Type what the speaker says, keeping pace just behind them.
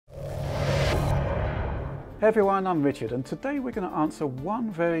Hey everyone, I'm Richard, and today we're going to answer one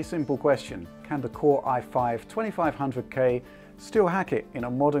very simple question. Can the Core i5 2500K still hack it in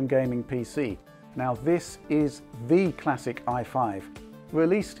a modern gaming PC? Now this is the classic i5.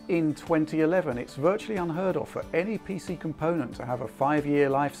 Released in 2011, it's virtually unheard of for any PC component to have a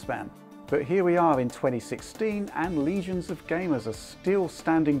 5-year lifespan. But here we are in 2016 and legions of gamers are still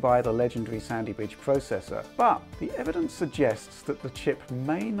standing by the legendary Sandy Bridge processor. But the evidence suggests that the chip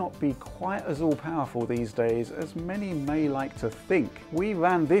may not be quite as all-powerful these days as many may like to think. We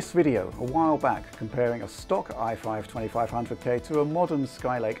ran this video a while back comparing a stock i5 2500K to a modern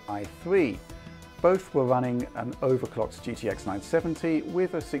Skylake i3. Both were running an overclocked GTX 970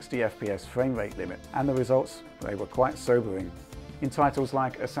 with a 60 FPS frame rate limit, and the results, they were quite sobering. In titles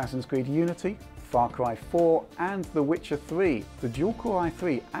like Assassin's Creed Unity, Far Cry 4 and The Witcher 3, the dual-core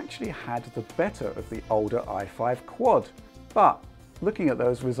i3 actually had the better of the older i5 quad. But looking at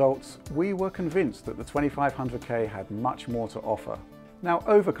those results, we were convinced that the 2500K had much more to offer. Now,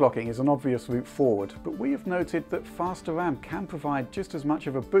 overclocking is an obvious route forward, but we have noted that faster RAM can provide just as much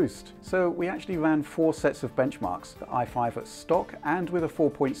of a boost. So we actually ran 4 sets of benchmarks, the i5 at stock and with a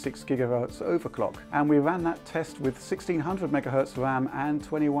 4.6 GHz overclock. And we ran that test with 1600 MHz RAM and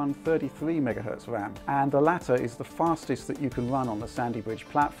 2133 MHz RAM. And the latter is the fastest that you can run on the Sandy Bridge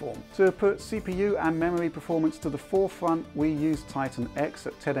platform. To put CPU and memory performance to the forefront, we used Titan X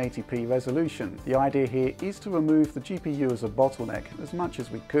at 1080p resolution. The idea here is to remove the GPU as a bottleneck as much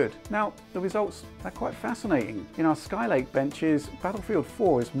as we could. Now, the results are quite fascinating. In our Skylake benches, Battlefield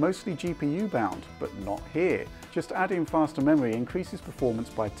 4 is mostly GPU bound, but not here. Just adding faster memory increases performance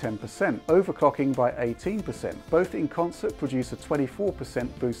by 10%, overclocking by 18%. Both in concert produce a 24%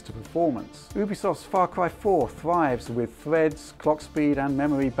 boost to performance. Ubisoft's Far Cry 4 thrives with threads, clock speed and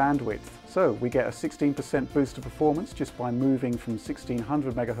memory bandwidth. So we get a 16% boost to performance just by moving from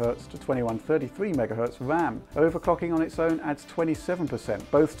 1600 MHz to 2133 MHz RAM. Overclocking on its own adds 27%.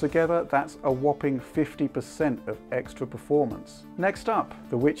 Both together, that's a whopping 50% of extra performance. Next up,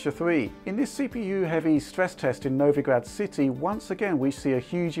 The Witcher 3. In this CPU-heavy stress test in Novigrad City, once again we see a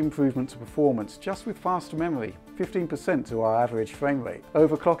huge improvement to performance just with faster memory, 15% to our average frame rate.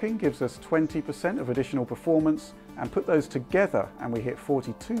 Overclocking gives us 20% of additional performance, and put those together and we hit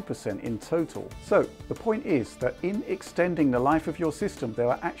 42% in total. So the point is that in extending the life of your system, there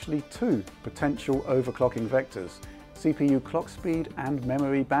are actually 2 potential overclocking vectors: CPU clock speed and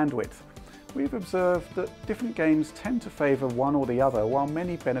memory bandwidth. We've observed that different games tend to favour one or the other, while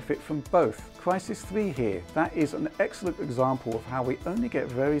many benefit from both. Crysis 3 here, that is an excellent example of how we only get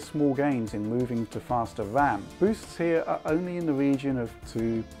very small gains in moving to faster RAM. Boosts here are only in the region of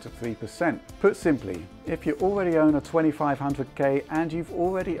 2 to 3%. Put simply, if you already own a 2500K and you've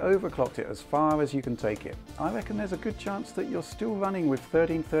already overclocked it as far as you can take it, I reckon there's a good chance that you're still running with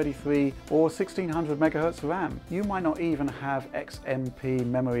 1333 or 1600 MHz RAM. You might not even have XMP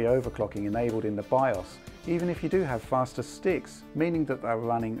memory overclocking enabled in the BIOS, even if you do have faster sticks, meaning that they're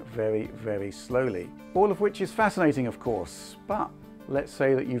running very slowly. All of which is fascinating, of course, but let's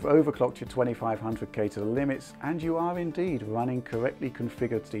say that you've overclocked your 2500K to the limits and you are indeed running correctly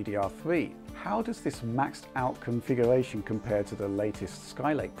configured DDR3. How does this maxed out configuration compare to the latest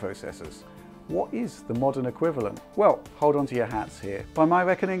Skylake processors? What is the modern equivalent? Well, hold on to your hats here. By my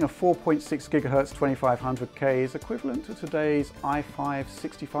reckoning, a 4.6 GHz 2500K is equivalent to today's i5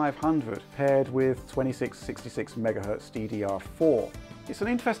 6500 paired with 2666 MHz DDR4. It's an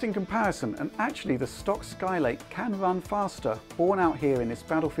interesting comparison, and actually the stock Skylake can run faster, borne out here in this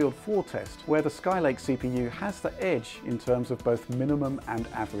Battlefield 4 test, where the Skylake CPU has the edge in terms of both minimum and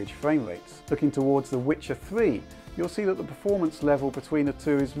average frame rates. Looking towards The Witcher 3, you'll see that the performance level between the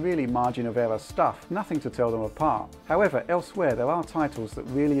two is really margin of error stuff, nothing to tell them apart. However, elsewhere there are titles that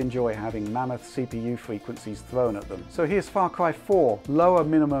really enjoy having mammoth CPU frequencies thrown at them. So here's Far Cry 4, lower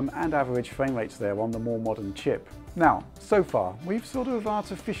minimum and average frame rates there on the more modern chip. Now, so far, we've sort of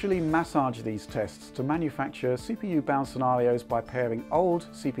artificially massaged these tests to manufacture CPU-bound scenarios by pairing old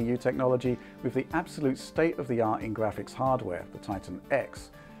CPU technology with the absolute state-of-the-art in graphics hardware, the Titan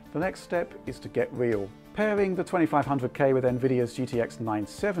X. The next step is to get real. Pairing the 2500K with NVIDIA's GTX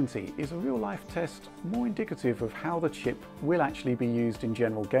 970 is a real-life test more indicative of how the chip will actually be used in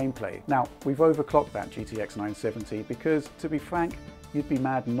general gameplay. Now, we've overclocked that GTX 970 because, to be frank, you'd be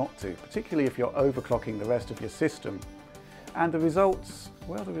mad not to, particularly if you're overclocking the rest of your system. And the results,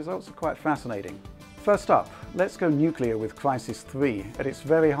 well, the results are quite fascinating. First up, let's go nuclear with Crysis 3. At its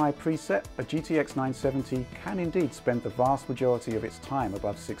very high preset, a GTX 970 can indeed spend the vast majority of its time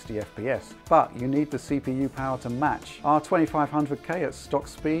above 60 FPS, but you need the CPU power to match. Our 2500K at stock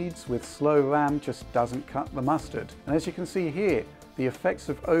speeds with slow RAM just doesn't cut the mustard. And as you can see here, the effects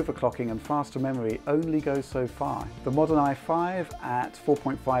of overclocking and faster memory only go so far. The modern i5 at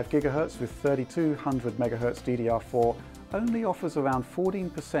 4.5 GHz with 3200 MHz DDR4 only offers around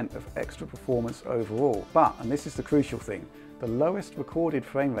 14% of extra performance overall. But, and this is the crucial thing, the lowest recorded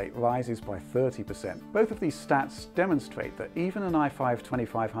frame rate rises by 30%. Both of these stats demonstrate that even an i5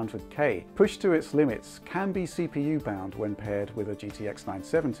 2500K pushed to its limits can be CPU bound when paired with a GTX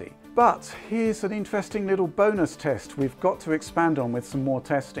 970. But here's an interesting little bonus test we've got to expand on with some more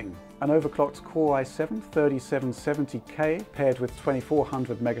testing. An overclocked Core i7 3770K paired with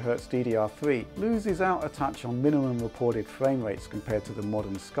 2400 MHz DDR3 loses out a touch on minimum reported frame rates compared to the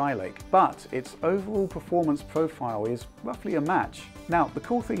modern Skylake, but its overall performance profile is roughly a match. Now, the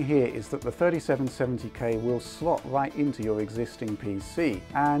cool thing here is that the 3770K will slot right into your existing PC,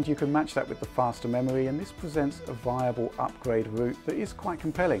 and you can match that with the faster memory, and this presents a viable upgrade route that is quite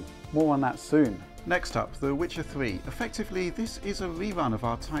compelling. More on that soon. Next up, The Witcher 3. Effectively, this is a rerun of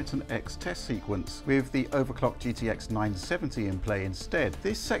our Titan X test sequence, with the overclocked GTX 970 in play instead.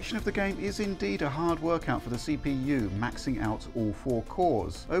 This section of the game is indeed a hard workout for the CPU, maxing out all 4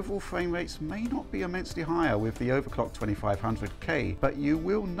 cores. Overall frame rates may not be immensely higher with the overclocked 2500K, but you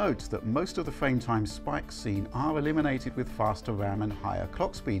will note that most of the frame time spikes seen are eliminated with faster RAM and higher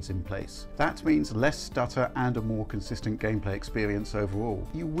clock speeds in place. That means less stutter and a more consistent gameplay experience overall.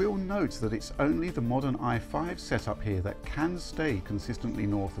 You will note that it's only the modern i5 setup here that can stay consistently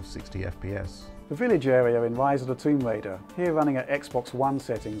north of 60 FPS. The village area in Rise of the Tomb Raider, here running at Xbox One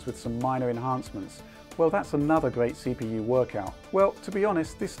settings with some minor enhancements, well, that's another great CPU workout. Well, to be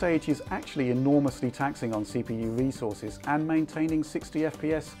honest, this stage is actually enormously taxing on CPU resources, and maintaining 60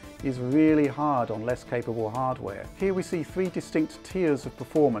 FPS is really hard on less capable hardware. Here we see 3 distinct tiers of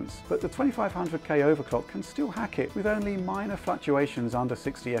performance, but the 2500K overclock can still hack it with only minor fluctuations under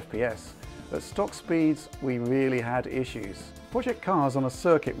 60 FPS. At stock speeds, we really had issues. Project Cars on a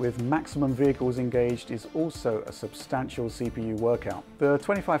circuit with maximum vehicles engaged is also a substantial CPU workout. The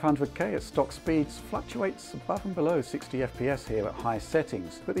 2500K at stock speeds fluctuates above and below 60 FPS here at high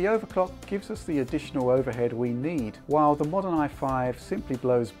settings, but the overclock gives us the additional overhead we need, while the modern i5 simply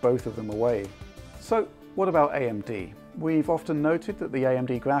blows both of them away. So, what about AMD? We've often noted that the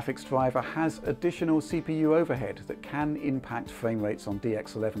AMD graphics driver has additional CPU overhead that can impact frame rates on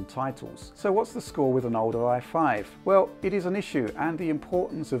DX11 titles. So what's the score with an older i5? Well, it is an issue, and the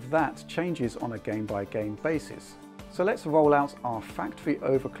importance of that changes on a game-by-game basis. So let's roll out our factory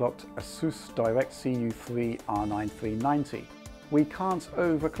overclocked Asus DirectCu 3 R9390. We can't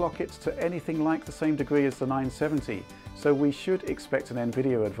overclock it to anything like the same degree as the 970, so we should expect an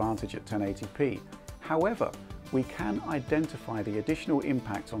NVIDIA advantage at 1080p. However, we can identify the additional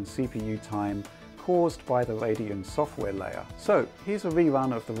impact on CPU time caused by the Radeon software layer. So here's a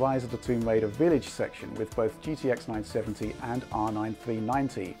rerun of the Rise of the Tomb Raider village section with both GTX 970 and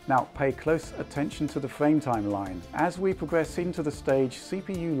R9390. Now pay close attention to the frame time line. As we progress into the stage,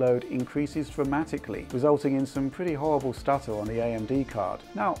 CPU load increases dramatically, resulting in some pretty horrible stutter on the AMD card.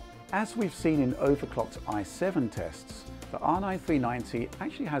 Now, as we've seen in overclocked i7 tests, the R9390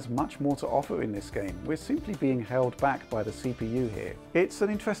 actually has much more to offer in this game. We're simply being held back by the CPU here. It's an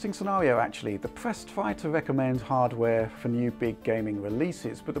interesting scenario actually. The press try to recommend hardware for new big gaming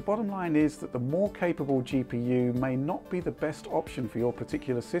releases, but the bottom line is that the more capable GPU may not be the best option for your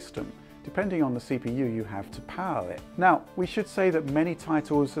particular system, depending on the CPU you have to power it. Now, we should say that many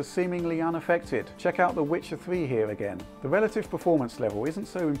titles are seemingly unaffected. Check out The Witcher 3 here again. The relative performance level isn't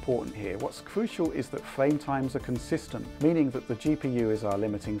so important here. What's crucial is that frame times are consistent, meaning that the GPU is our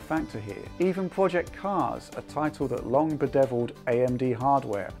limiting factor here. Even Project Cars, a title that long bedeviled AMD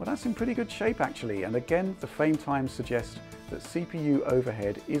hardware, well, that's in pretty good shape actually, and again, the frame times suggest that CPU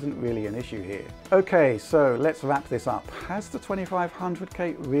overhead isn't really an issue here. Okay, so let's wrap this up. Has the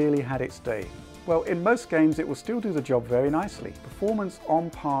 2500K really had its day? Well, in most games it will still do the job very nicely. Performance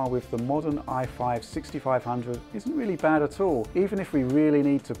on par with the modern i5 6500 isn't really bad at all, even if we really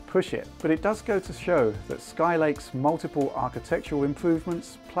need to push it. But it does go to show that Skylake's multiple architectural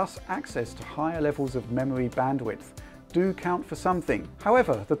improvements plus access to higher levels of memory bandwidth do count for something.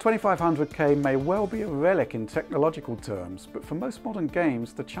 However, the 2500K may well be a relic in technological terms, but for most modern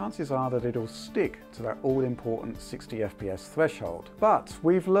games, the chances are that it'll stick to that all-important 60 FPS threshold. But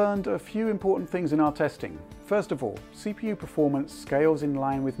we've learned a few important things in our testing. First of all, CPU performance scales in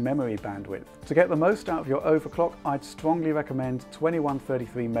line with memory bandwidth. To get the most out of your overclock, I'd strongly recommend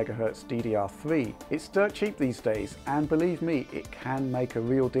 2133 MHz DDR3. It's dirt cheap these days, and believe me, it can make a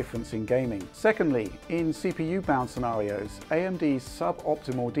real difference in gaming. Secondly, in CPU-bound scenarios, AMD's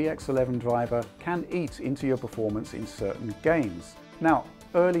suboptimal DX11 driver can eat into your performance in certain games. Now,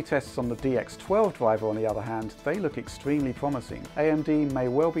 Early tests on the DX12 driver, on the other hand, they look extremely promising. AMD may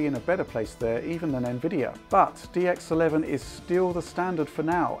well be in a better place there even than Nvidia. But DX11 is still the standard for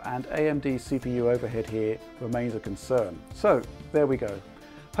now, and AMD's CPU overhead here remains a concern. So there we go.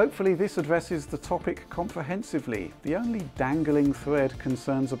 Hopefully this addresses the topic comprehensively. The only dangling thread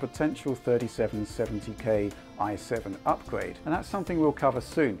concerns a potential 3770K i7 upgrade, and that's something we'll cover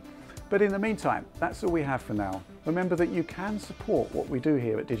soon. But in the meantime, that's all we have for now. Remember that you can support what we do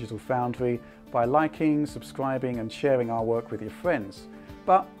here at Digital Foundry by liking, subscribing and sharing our work with your friends.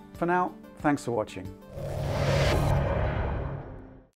 But for now, thanks for watching.